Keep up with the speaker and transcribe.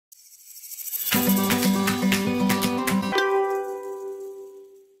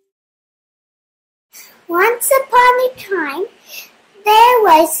a time, there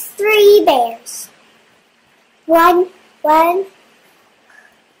was 3 bears. One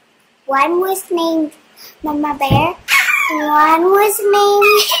was named Mama Bear, one was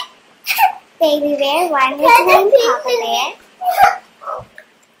named Baby Bear, one was named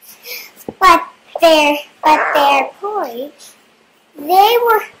Papa Bear. But their toys, they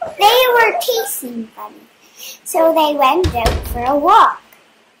were tasting funny, so they went out for a walk.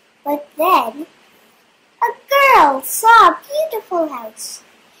 But then a girl saw a beautiful house,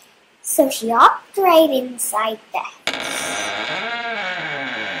 so she hopped right inside the house.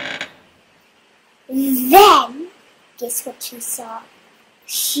 Then, guess what she saw?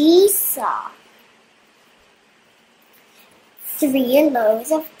 She saw 3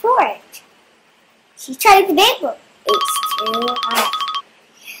 loaves of porridge. She tried the big bowl. It's too hot.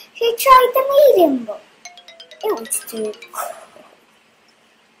 She tried the medium bowl. It was too cold.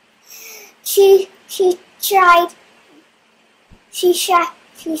 She tried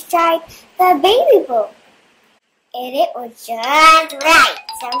the baby bowl, and it was just right,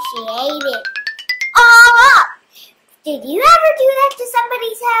 so she ate it all up. Did you ever do that to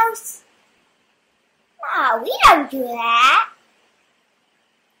somebody's house? No, we don't do that.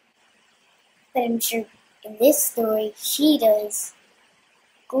 But I'm sure in this story she does.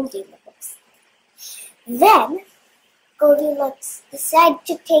 Goldilocks. Then Goldilocks decided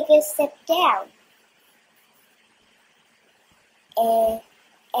to take a step down.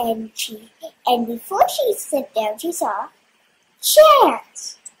 And before she sat down, she saw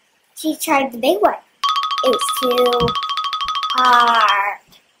chairs. She tried the big one. It was too hard.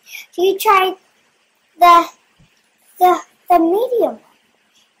 She tried the medium one.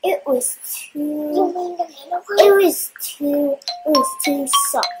 It was too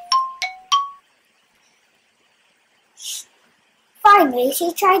soft. Finally,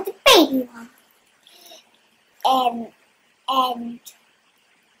 she tried the baby one, and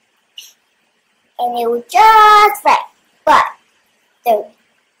it was just right.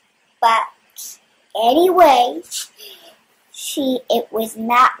 But anyway, it was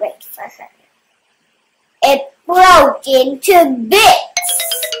not right for her. It broke into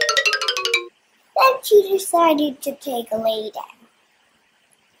bits. Then she decided to take a lay down.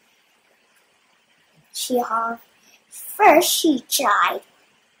 First, she tried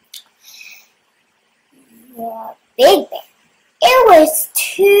the big bear. It was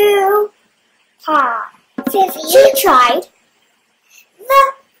too hard. She tried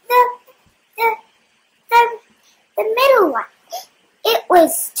the middle one. It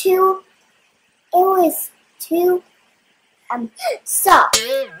was too soft,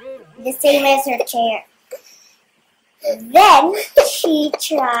 the same as her chair. Then she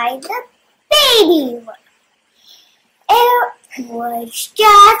tried the baby one. It was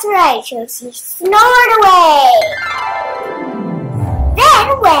just right, so she snored away. Then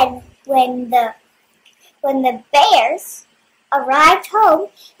when the bears arrived home,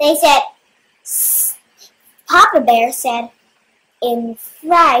 they said, Papa Bear said, in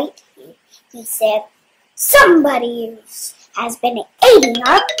fright, he said, somebody has been eating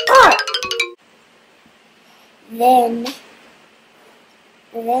our pork. Then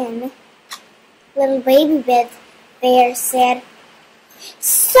little baby bear said,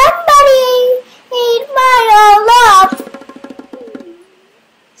 somebody ate mine all up.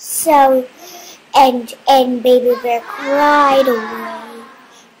 So, and baby bear cried away.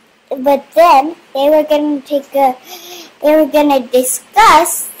 But then they were gonna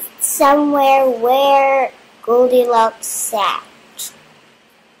discuss somewhere where Goldilocks sat.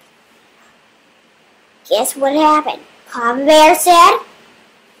 Guess what happened? Papa Bear said,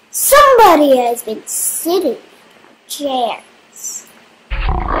 somebody has been sitting in our chairs.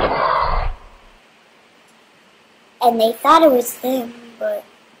 And they thought it was them, but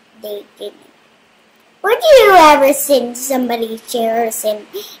they didn't. Would you ever sit in somebody's chairs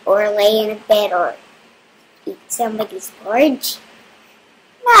or lay in a bed or eat somebody's porridge?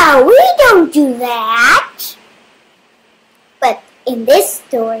 No, we don't do that. But in this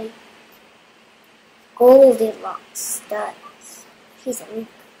story, Goldilocks does. She's a weak.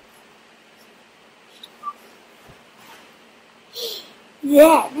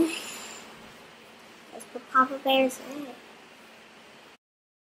 Then, that's what Papa Bear said.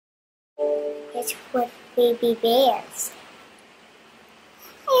 Guess what Baby Bear said?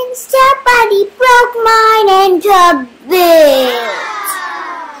 And somebody broke mine into bits.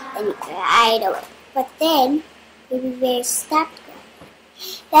 Then he cried away. But then, Baby Bear stopped crying.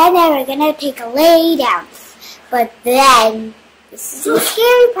 Then they were gonna take a lay down. But then, this is the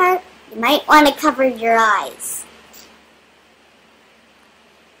scary part. You might want to cover your eyes.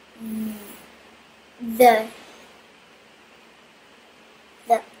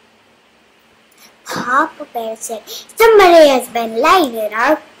 Papa Bear said, somebody has been laying in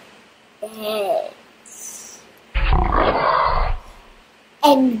our beds.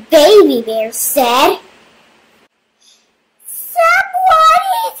 And Baby Bear said, someone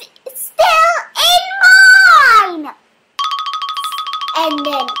is still in mine! And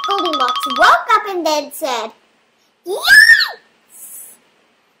then Goldilocks woke up and then said, yes!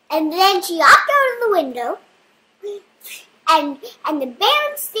 And then she hopped out of the window. And the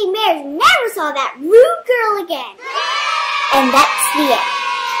Berenstain Bears never saw that rude girl again. And that's the end.